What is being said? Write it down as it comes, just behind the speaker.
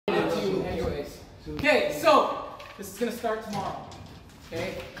Okay, so this is gonna start tomorrow.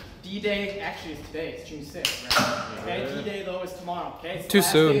 Okay, D-Day actually is today. It's June 6th, right? Okay, D-Day though is tomorrow. Okay, so too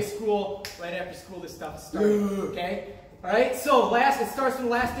soon. Last day of school, right after school, this stuff is starting. Okay, all right. So it starts from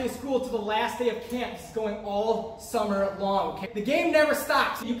the last day of school to the last day of camp. It's going all summer long. Okay, the game never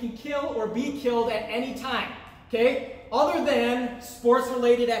stops. You can kill or be killed at any time. Okay, other than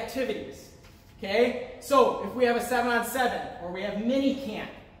sports-related activities. Okay, so if we have a 7-on-7 or we have mini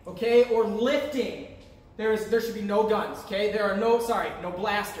camp, okay, or lifting, there should be no guns. Okay, there are no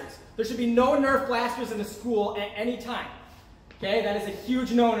blasters. There should be no Nerf blasters in the school at any time. Okay, that is a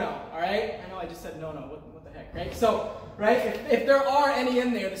huge no-no. All right, I know I just said no-no. What the heck, right? So, right, if there are any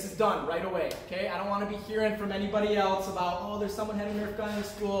in there, this is done right away. Okay, I don't want to be hearing from anybody else about, oh, there's someone had a Nerf gun in the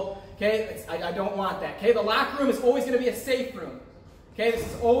school. Okay, I don't want that. Okay, the locker room is always going to be a safe room. Okay, this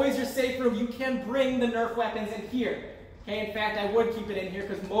is always your safe room. You can bring the Nerf weapons in here. Okay, in fact, I would keep it in here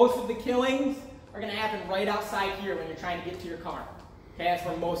because most of the killings are going to happen right outside here when you're trying to get to your car. Okay, that's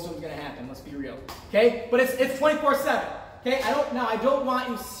where most of them are going to happen. Let's be real. Okay, but it's 24/7. Okay, I don't want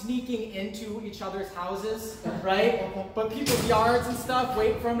you sneaking into each other's houses, right? But people's yards and stuff,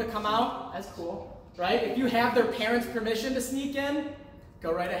 waiting for them to come out. That's cool, right? If you have their parents' permission to sneak in,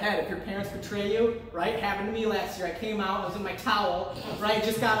 go right ahead. If your parents betray you, right? Happened to me last year. I came out, I was in my towel, right?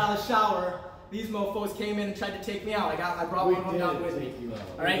 Just got out of the shower. These mofos came in and tried to take me out. I brought one of them down with me.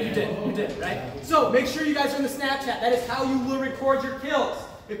 All right, you did, right? So make sure you guys are in the Snapchat. That is how you will record your kills.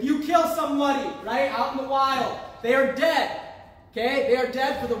 If you kill somebody, right, out in the wild, they are dead. Okay, they are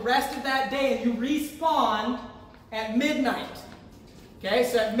dead for the rest of that day, and you respawn at midnight. Okay,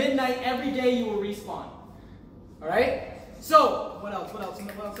 so at midnight every day you will respawn. All right. So, what else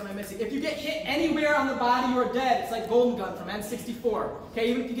am I missing? If you get hit anywhere on the body, you're dead. It's like Golden Gun from N64.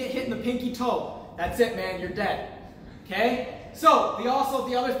 Okay, even if you get hit in the pinky toe, that's it, man, you're dead. Okay? So, the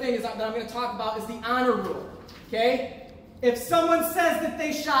other thing is that I'm going to talk about is the honor rule. Okay? If someone says that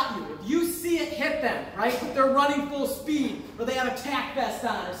they shot you, if you see it hit them, right, but they're running full speed, or they have a tack vest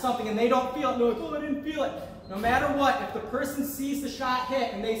on or something, and they don't feel it, and they're like, oh, I didn't feel it. No matter what, if the person sees the shot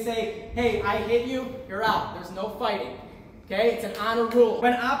hit and they say, hey, I hit you, you're out. There's no fighting. Okay, it's an honor rule.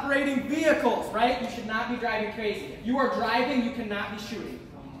 When operating vehicles, right, you should not be driving crazy. If you are driving, you cannot be shooting.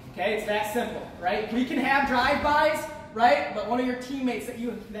 Okay, it's that simple, right? We can have drive-bys, right, but one of your teammates that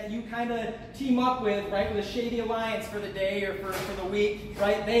you kind of team up with, right, with a shady alliance for the day or for the week,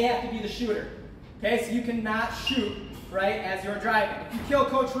 right, they have to be the shooter. Okay, so you cannot shoot, right, as you're driving. If you kill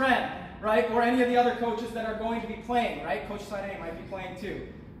Coach Wren, right, or any of the other coaches that are going to be playing, right, Coach Side might be playing too,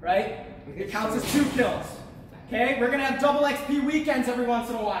 right, it counts as 2 kills. Okay, we're going to have double XP weekends every once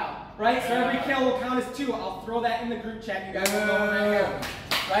in a while, right? So every kill will count as 2. I'll throw that in the group chat. You guys will know when that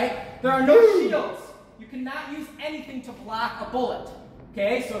happens, right? There are no shields. You cannot use anything to block a bullet.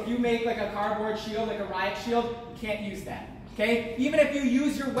 Okay, so if you make like a cardboard shield, like a riot shield, you can't use that. Okay, even if you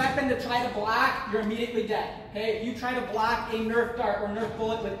use your weapon to try to block, you're immediately dead. Okay, if you try to block a Nerf dart or Nerf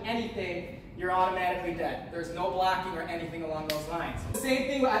bullet with anything, you're automatically dead. There's no blocking or anything along those lines. The same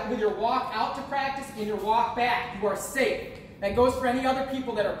thing with your walk out to practice and your walk back. You are safe. That goes for any other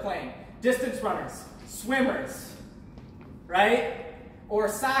people that are playing. Distance runners, swimmers, right? Or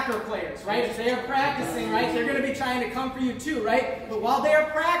soccer players, right? If they are practicing, right, they're going to be trying to come for you too, right? But while they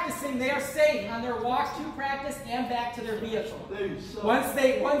are practicing, they are safe on their walk to practice and back to their vehicle. Once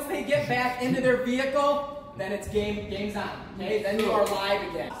they get back into their vehicle, then it's game's on. Okay? Then you are live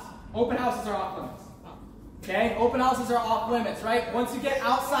again. Open houses are off limits. Okay? Open houses are off limits, right? Once you get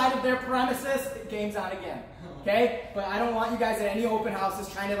outside of their premises, the game's on again. Okay? But I don't want you guys at any open houses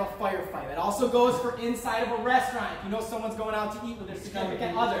trying to have a firefight. That also goes for inside of a restaurant. If you know someone's going out to eat with their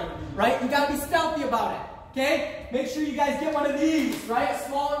significant other, right? You gotta be stealthy about it. Okay? Make sure you guys get one of these, right? A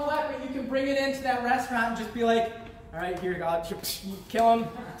smaller weapon, you can bring it into that restaurant and just be like, all right, here you go. Kill him,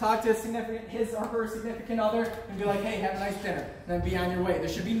 talk to his or her significant other, and be like, hey, have a nice dinner, and then be on your way. There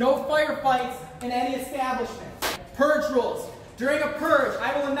should be no firefights in any establishment. Purge rules. During a purge,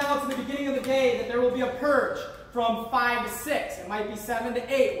 I will announce at the beginning of the day that there will be a purge from 5 to 6. It might be 7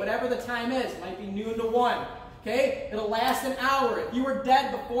 to 8, whatever the time is. It might be noon to 1. Okay? It'll last an hour. If you were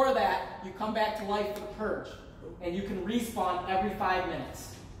dead before that, you come back to life for the purge. And you can respawn every 5 minutes.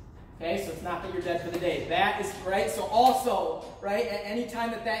 Okay, so it's not that you're dead for the day. That is right. So also, right, at any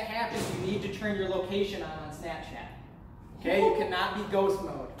time that happens, you need to turn your location on Snapchat. Okay, you cannot be ghost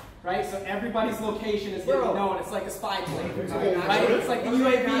mode. Right, so everybody's location is going to be known. It's like a spy plane. Right, it's like the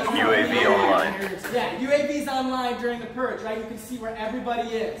UAV. UAV online. Yeah, UAV's online during the purge. Right, you can see where everybody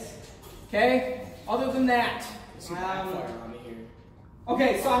is. Okay. Other than that,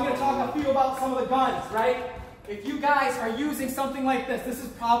 okay, so I'm going to talk a few about some of the guns. Right. if you guys are using something like this, this is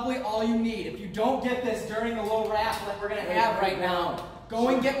probably all you need. If you don't get this during the low raffle that we're going to have right now, go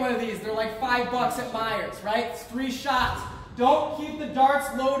and get one of these. They're like $5 at Myers, right? It's 3 shots. Don't keep the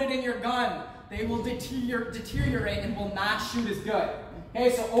darts loaded in your gun. They will deteriorate and will not shoot as good.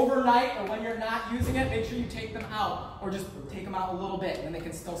 Okay, so overnight or when you're not using it, make sure you take them out, or just take them out a little bit and they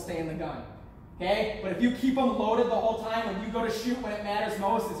can still stay in the gun. Okay, but if you keep them loaded the whole time, when you go to shoot when it matters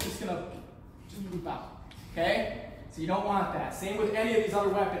most, it's just gonna poop out. Okay, so you don't want that. Same with any of these other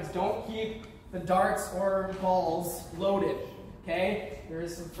weapons. Don't keep the darts or balls loaded. Okay, there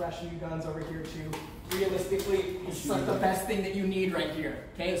is some fresh new guns over here too. Realistically, it's like the best thing that you need right here.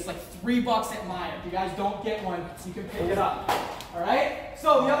 Okay, it's like $3 at Meijer. If you guys don't get one, you can pick it up. All right.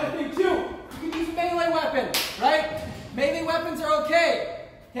 So the other thing too, you can use melee weapons, right? Melee weapons are okay.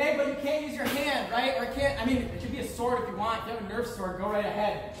 Okay, but you can't use your hand, right? Or I mean, it could be a sword if you want. If you have a nerf sword, go right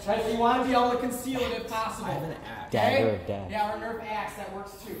ahead. Right? But you want to be able to conceal it if possible. I have an axe. Okay? Yeah, or a nerf axe, that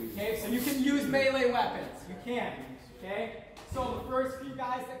works too. Okay, so you can use melee weapons. You can. Okay? So the first few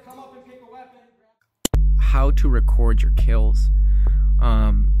guys that come up and pick a weapon. How to record your kills.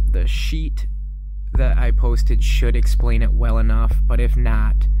 The sheet that I posted should explain it well enough, but if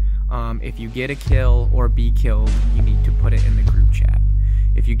not, if you get a kill or be killed, you need to put it in the group chat.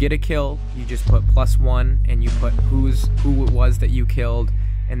 If you get a kill, you just put +1 and you put who it was that you killed,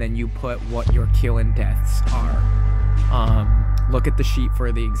 and then you put what your kill and deaths are. Look at the sheet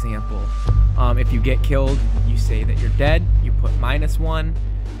for the example. If you get killed, you say that you're dead, you put -1,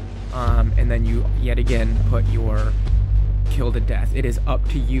 and then you yet again put your kill to death. It is up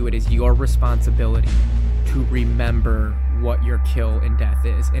to you, it is your responsibility to remember what your kill and death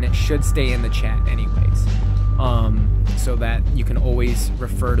is, and it should stay in the chat anyways, so that you can always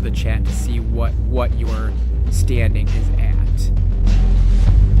refer to the chat to see what your standing is at.